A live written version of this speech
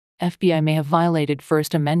FBI may have violated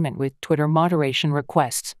First Amendment with Twitter moderation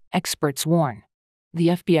requests, experts warn. The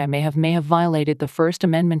FBI may have violated the First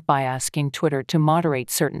Amendment by asking Twitter to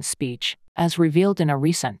moderate certain speech, as revealed in a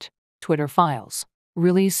recent Twitter Files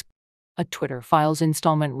release. A Twitter Files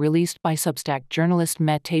installment released by Substack journalist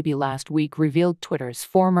Matt Taibbi last week revealed Twitter's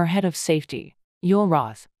former head of safety, Yoel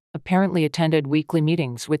Roth, apparently attended weekly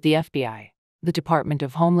meetings with the FBI, the Department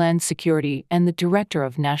of Homeland Security, and the Director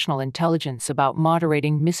of National Intelligence about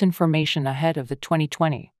moderating misinformation ahead of the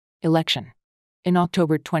 2020 election. In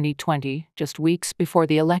October 2020, just weeks before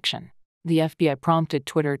the election, the FBI prompted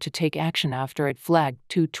Twitter to take action after it flagged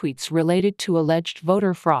 2 tweets related to alleged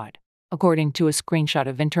voter fraud, according to a screenshot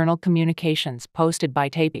of internal communications posted by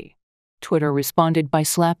Taibbi. Twitter responded by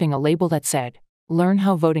slapping a label that said, "Learn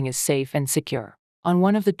how voting is safe and secure," on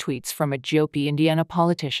one of the tweets from a GOP Indiana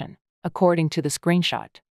politician, according to the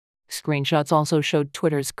screenshot. Screenshots also showed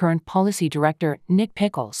Twitter's current policy director, Nick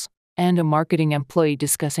Pickles, and a marketing employee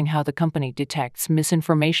discussing how the company detects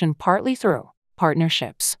misinformation partly through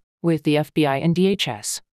partnerships with the FBI and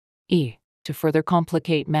DHS. To further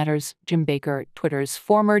complicate matters, Jim Baker, Twitter's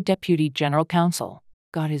former deputy general counsel,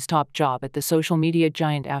 got his top job at the social media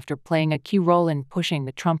giant after playing a key role in pushing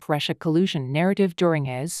the Trump-Russia collusion narrative during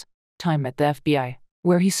his time at the FBI,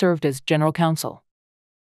 where he served as general counsel.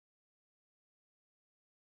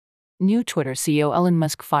 New Twitter CEO Elon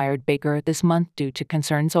Musk fired Baker this month due to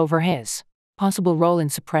concerns over his possible role in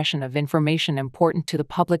suppression of information important to the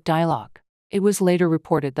public dialogue. It was later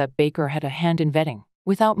reported that Baker had a hand in vetting,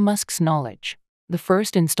 without Musk's knowledge, the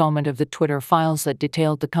first installment of the Twitter Files that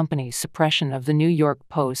detailed the company's suppression of the New York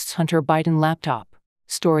Post's Hunter Biden laptop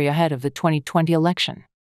story ahead of the 2020 election.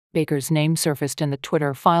 Baker's name surfaced in the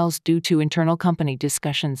Twitter Files due to internal company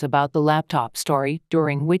discussions about the laptop story,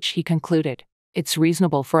 during which he concluded, "It's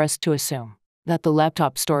reasonable for us to assume that the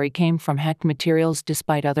laptop story came from hacked materials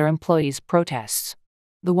despite other employees' protests."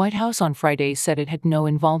 The White House on Friday said it had no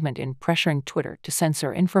involvement in pressuring Twitter to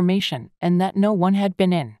censor information and that no one had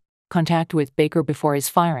been in contact with Baker before his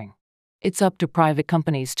firing. "It's up to private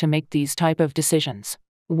companies to make these type of decisions,"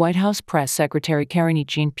 White House Press Secretary Karine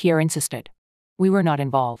Jean-Pierre insisted. "We were not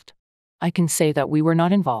involved. I can say that we were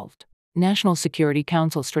not involved." National Security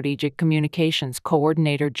Council Strategic Communications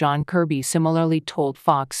Coordinator John Kirby similarly told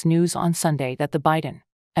Fox News on Sunday that the Biden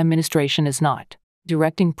administration is not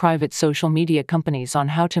directing private social media companies on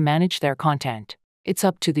how to manage their content. "It's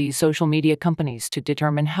up to these social media companies to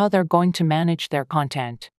determine how they're going to manage their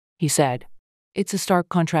content," he said. It's a stark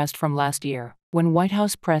contrast from last year, when White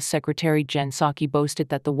House Press Secretary Jen Psaki boasted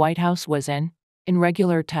that the White House was in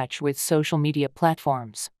regular touch with social media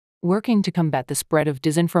platforms, working to combat the spread of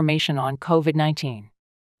disinformation on COVID-19.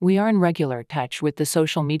 "We are in regular touch with the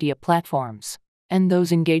social media platforms, and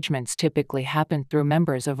those engagements typically happen through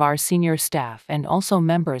members of our senior staff and also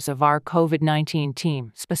members of our COVID-19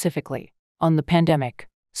 team, specifically on the pandemic,"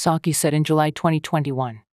 Psaki said in July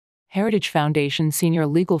 2021. Heritage Foundation senior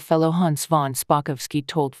legal fellow Hans von Spakovsky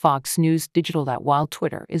told Fox News Digital that while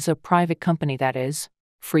Twitter is a private company that is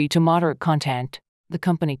free to moderate content, the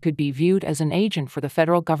company could be viewed as an agent for the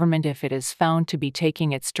federal government if it is found to be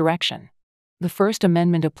taking its direction. "The First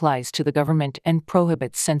Amendment applies to the government and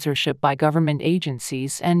prohibits censorship by government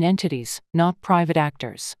agencies and entities, not private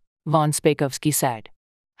actors," von Spakovsky said.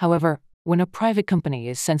 However, when a private company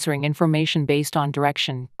is censoring information based on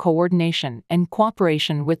direction, coordination, and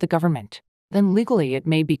cooperation with the government, then legally it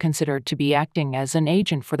may be considered to be acting as an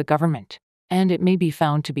agent for the government, and it may be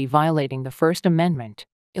found to be violating the First Amendment.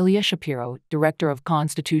 Ilya Shapiro, director of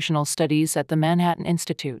constitutional studies at the Manhattan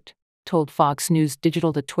Institute, told Fox News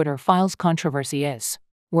Digital the Twitter Files controversy is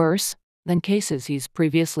worse than cases he's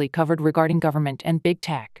previously covered regarding government and big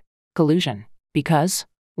tech collusion, because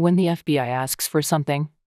when the FBI asks for something,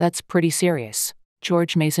 that's pretty serious.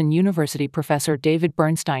 George Mason University professor David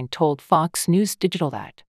Bernstein told Fox News Digital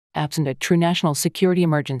that, absent a true national security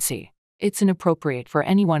emergency, it's inappropriate for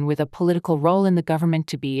anyone with a political role in the government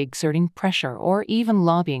to be exerting pressure or even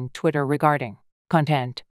lobbying Twitter regarding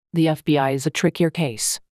content. "The FBI is a trickier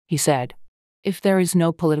case," he said. "If there is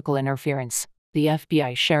no political interference, the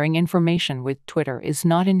FBI sharing information with Twitter is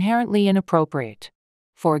not inherently inappropriate.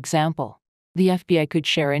 For example, the FBI could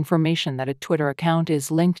share information that a Twitter account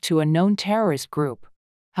is linked to a known terrorist group.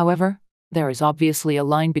 However, there is obviously a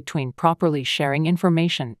line between properly sharing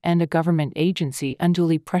information and a government agency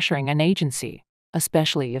unduly pressuring an agency,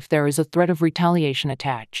 especially if there is a threat of retaliation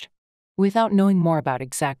attached. Without knowing more about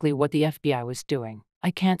exactly what the FBI was doing,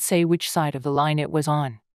 I can't say which side of the line it was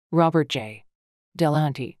on." Robert J.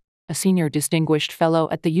 Delahanty, a senior distinguished fellow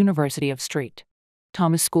at the University of St.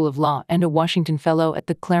 Thomas School of Law and a Washington Fellow at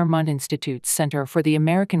the Claremont Institute's Center for the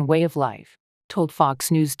American Way of Life, told Fox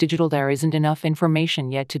News Digital there isn't enough information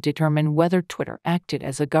yet to determine whether Twitter acted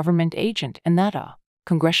as a government agent and that a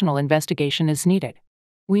congressional investigation is needed.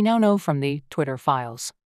 We now know from the Twitter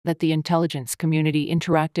files that the intelligence community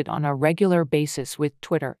interacted on a regular basis with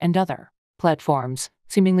Twitter and other platforms,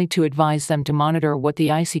 seemingly to advise them to monitor what the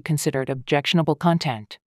IC considered objectionable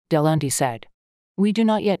content, Delonte said. We do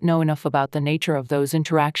not yet know enough about the nature of those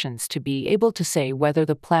interactions to be able to say whether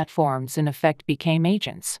the platforms in effect became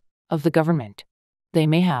agents of the government. They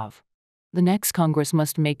may have. The next Congress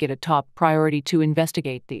must make it a top priority to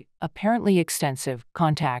investigate the apparently extensive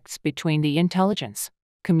contacts between the intelligence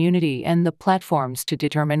community and the platforms to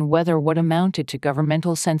determine whether what amounted to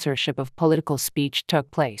governmental censorship of political speech took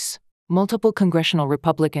place. Multiple congressional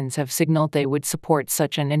Republicans have signaled they would support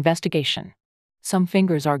such an investigation. Some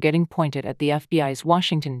fingers are getting pointed at the FBI's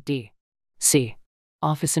Washington, D.C.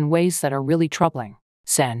 office in ways that are really troubling,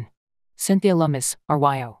 Cynthia Lummis,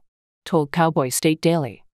 RYO, told Cowboy State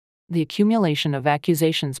Daily. The accumulation of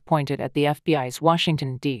accusations pointed at the FBI's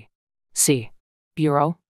Washington, D.C.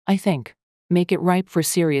 bureau, I think, make it ripe for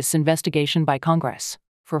serious investigation by Congress.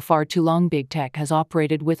 For far too long, big tech has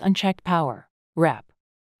operated with unchecked power. Rep.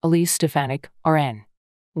 Elise Stefanik,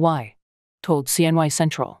 RN.Y. told CNY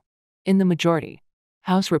Central. In the majority,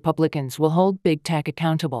 House Republicans will hold big tech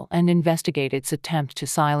accountable and investigate its attempt to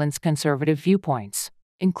silence conservative viewpoints,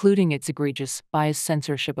 including its egregious, biased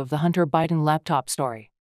censorship of the Hunter Biden laptop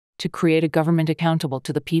story. To create a government accountable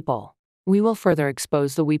to the people, we will further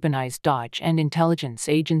expose the weaponized DOJ and intelligence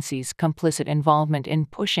agencies' complicit involvement in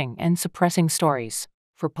pushing and suppressing stories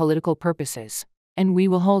for political purposes, and we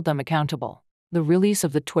will hold them accountable. The release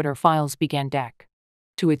of the Twitter files began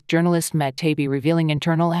with journalist Matt Taibbi revealing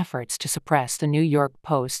internal efforts to suppress the New York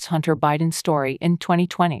Post's Hunter Biden story in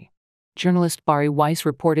 2020. Journalist Bari Weiss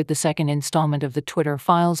reported the second installment of the Twitter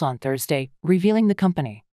files on Thursday, revealing the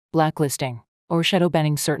company blacklisting or shadow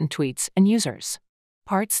banning certain tweets and users.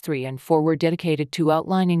 Parts 3 and 4 were dedicated to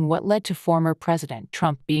outlining what led to former President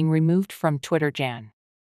Trump being removed from Twitter. Jan.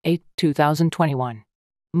 8, 2021.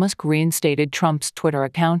 Musk reinstated Trump's Twitter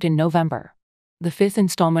account in November. The fifth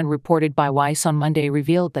installment, reported by Weiss on Monday,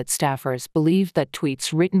 revealed that staffers believed that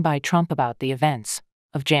tweets written by Trump about the events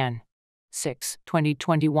of Jan. 6,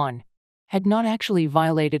 2021 had not actually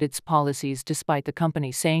violated its policies, despite the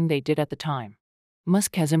company saying they did at the time.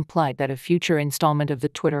 Musk has implied that a future installment of the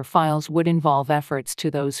Twitter files would involve efforts to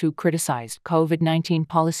those who criticized COVID-19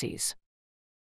 policies.